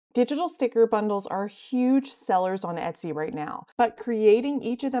Digital sticker bundles are huge sellers on Etsy right now, but creating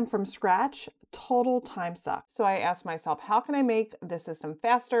each of them from scratch, total time suck. So I asked myself, how can I make the system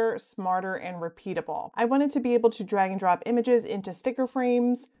faster, smarter, and repeatable? I wanted to be able to drag and drop images into sticker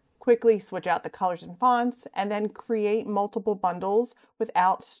frames, quickly switch out the colors and fonts, and then create multiple bundles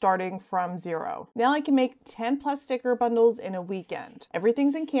without starting from zero. Now I can make 10 plus sticker bundles in a weekend.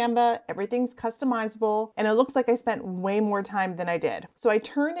 Everything's in Canva, everything's customizable, and it looks like I spent way more time than I did. So I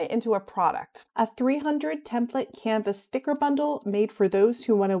turned it into a product, a 300 template Canva sticker bundle made for those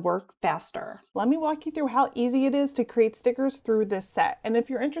who want to work faster. Let me walk you through how easy it is to create stickers through this set. And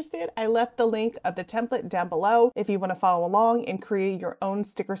if you're interested, I left the link of the template down below if you want to follow along and create your own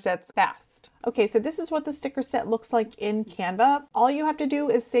sticker set fast. Okay, so this is what the sticker set looks like in Canva. All you have to do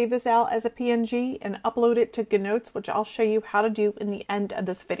is save this out as a PNG and upload it to GoodNotes, which I'll show you how to do in the end of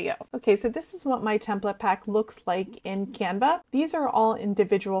this video. Okay, so this is what my template pack looks like in Canva. These are all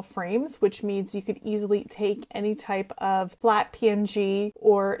individual frames, which means you could easily take any type of flat PNG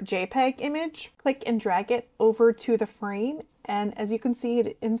or JPEG image, click and drag it over to the frame, and as you can see,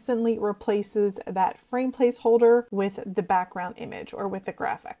 it instantly replaces that frame placeholder with the background image or with the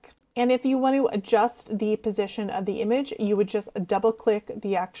graphic. And if you want to adjust the position of the image, you would just double click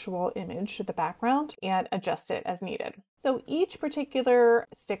the actual image, the background, and adjust it as needed. So each particular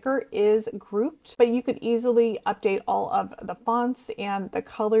sticker is grouped, but you could easily update all of the fonts and the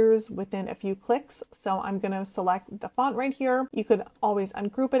colors within a few clicks. So I'm going to select the font right here. You could always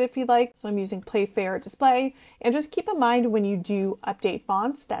ungroup it if you like. So I'm using Playfair Display. And just keep in mind when you do update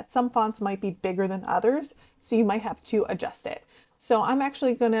fonts that some fonts might be bigger than others, so you might have to adjust it. So I'm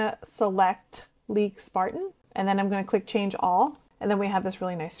actually going to select League Spartan, and then I'm going to click Change All. And then we have this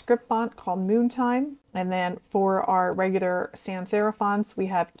really nice script font called Moontime. And then for our regular sans serif fonts, we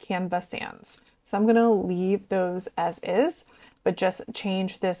have Canva Sans. So I'm going to leave those as is, but just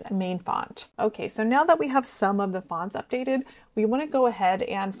change this main font. Okay, so now that we have some of the fonts updated, we want to go ahead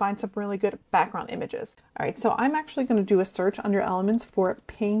and find some really good background images. All right, so I'm actually going to do a search under elements for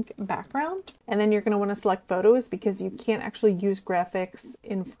pink background. And then you're going to want to select photos because you can't actually use graphics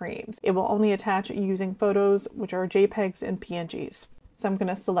in frames. It will only attach using photos, which are JPEGs and PNGs. So I'm going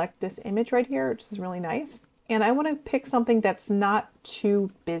to select this image right here, which is really nice. And I want to pick something that's not too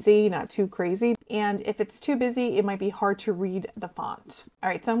busy, not too crazy. And if it's too busy, it might be hard to read the font. All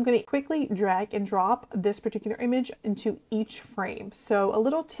right, so I'm going to quickly drag and drop this particular image into each frame. So a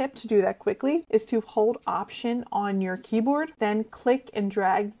little tip to do that quickly is to hold Option on your keyboard, then click and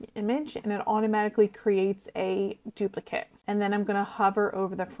drag the image, and it automatically creates a duplicate. And then I'm going to hover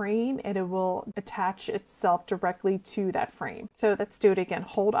over the frame and it will attach itself directly to that frame. So let's do it again.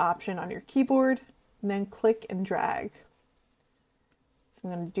 Hold Option on your keyboard, and then click and drag. So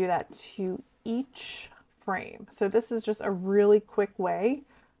I'm going to do that to each frame. So this is just a really quick way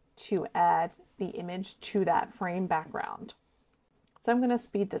to add the image to that frame background. So I'm going to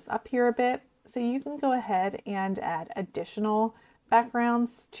speed this up here a bit so you can go ahead and add additional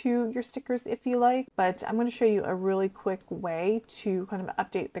backgrounds to your stickers if you like, but I'm going to show you a really quick way to kind of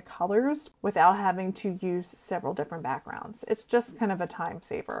update the colors without having to use several different backgrounds. It's just kind of a time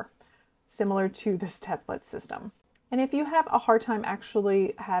saver, similar to this template system. And if you have a hard time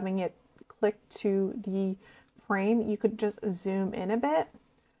actually having it click to the frame, you could just zoom in a bit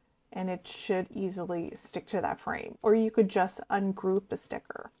and it should easily stick to that frame. Or you could just ungroup the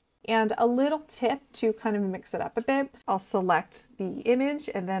sticker. And a little tip to kind of mix it up a bit, I'll select the image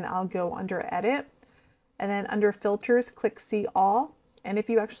and then I'll go under Edit. And then under Filters, click See All. And if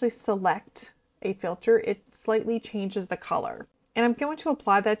you actually select a filter, it slightly changes the color. And I'm going to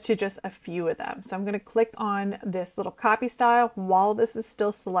apply that to just a few of them. So I'm going to click on this little copy style while this is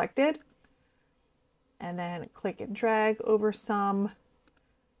still selected. And then click and drag over some.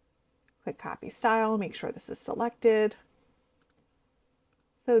 Click copy style, make sure this is selected.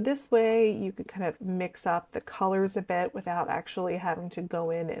 So this way you could kind of mix up the colors a bit without actually having to go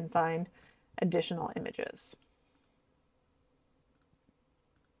in and find additional images.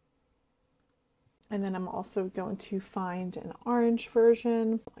 And then I'm also going to find an orange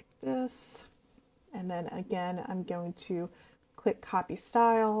version like this. And then again, I'm going to click copy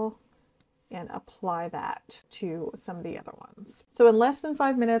style and apply that to some of the other ones. So in less than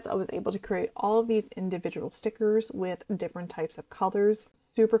 5 minutes, I was able to create all of these individual stickers with different types of colors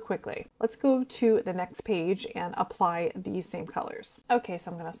super quickly. Let's go to the next page and apply these same colors. Okay, so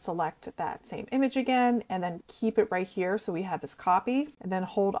I'm going to select that same image again and then keep it right here. So we have this copy and then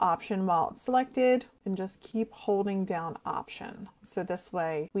hold Option while it's selected and just keep holding down Option. So this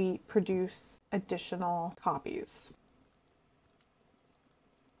way we produce additional copies.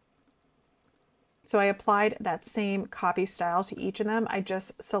 So I applied that same copy style to each of them. I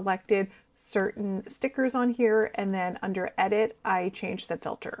just selected certain stickers on here, and then under edit, I changed the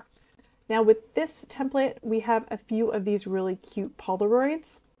filter. Now with this template, we have a few of these really cute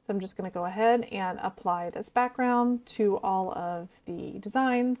Polaroids. So I'm just going to go ahead and apply this background to all of the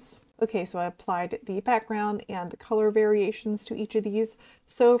designs. Okay, so I applied the background and the color variations to each of these.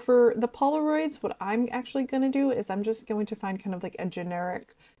 So for the Polaroids, what I'm actually going to do is I'm just going to find kind of like a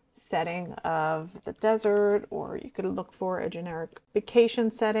generic setting of the desert, or you could look for a generic vacation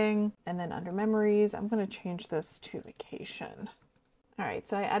setting. And then under memories, I'm going to change this to vacation. All right,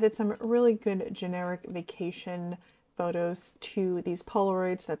 so I added some really good generic vacation photos to these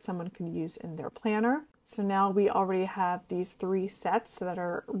Polaroids that someone can use in their planner. So now we already have these 3 sets that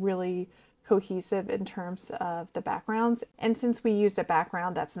are really cohesive in terms of the backgrounds. And since we used a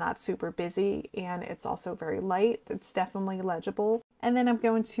background that's not super busy and it's also very light, it's definitely legible. And then I'm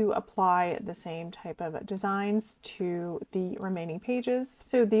going to apply the same type of designs to the remaining pages.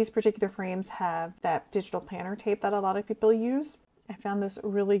 So these particular frames have that digital planner tape that a lot of people use. I found this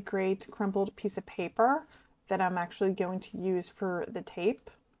really great crumpled piece of paper that I'm actually going to use for the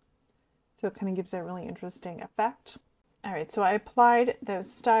tape. So it kind of gives a really interesting effect. All right, so I applied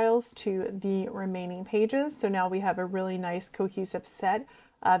those styles to the remaining pages. So now we have a really nice cohesive set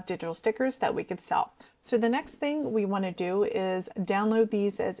of digital stickers that we could sell. So the next thing we want to do is download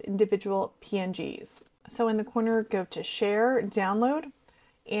these as individual PNGs. So in the corner, go to Share, Download,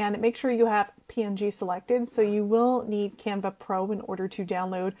 and make sure you have PNG selected. So you will need Canva Pro in order to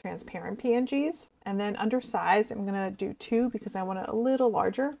download transparent PNGs. And then under size, I'm going to do 2 because I want it a little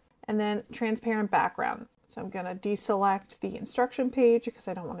larger. And then transparent background. So I'm going to deselect the instruction page because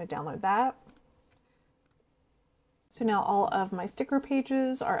I don't want to download that. So now all of my sticker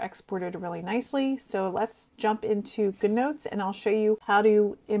pages are exported really nicely. So let's jump into GoodNotes and I'll show you how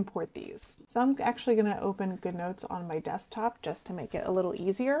to import these. So I'm actually going to open GoodNotes on my desktop just to make it a little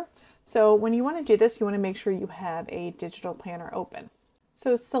easier. So when you want to do this, you want to make sure you have a digital planner open.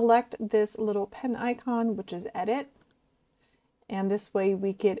 So select this little pen icon, which is Edit. And this way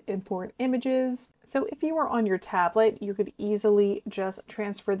we could import images. So if you were on your tablet, you could easily just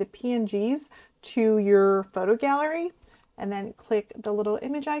transfer the PNGs to your photo gallery and then click the little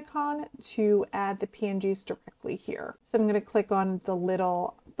image icon to add the PNGs directly here. So I'm going to click on the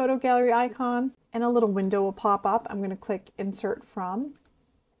little photo gallery icon and a little window will pop up. I'm going to click Insert From,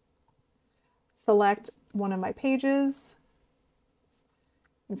 select one of my pages.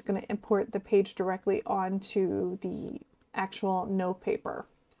 It's going to import the page directly onto the actual note paper.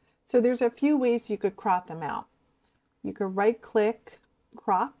 So there's a few ways you could crop them out. You could right click,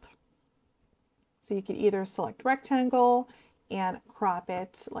 crop. So you could either select rectangle and crop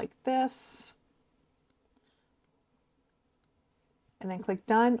it like this and then click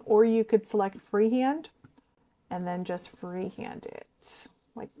done, or you could select freehand and then just freehand it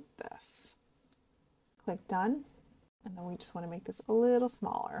like this. Click done, and then we just want to make this a little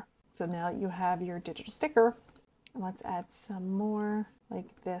smaller. So now you have your digital sticker. And let's add some more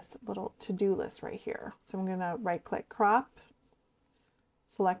like this little to-do list right here. So I'm going to right click, crop,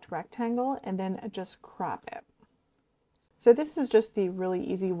 select rectangle, and then just crop it. So this is just the really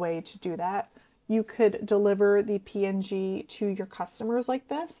easy way to do that. You could deliver the PNG to your customers like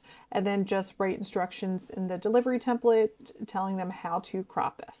this, and then just write instructions in the delivery template telling them how to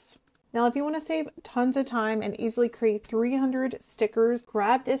crop this. Now, if you want to save tons of time and easily create 300 stickers,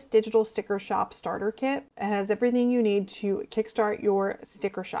 grab this digital sticker shop starter kit. It has everything you need to kickstart your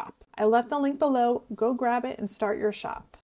sticker shop. I left the link below. Go grab it and start your shop.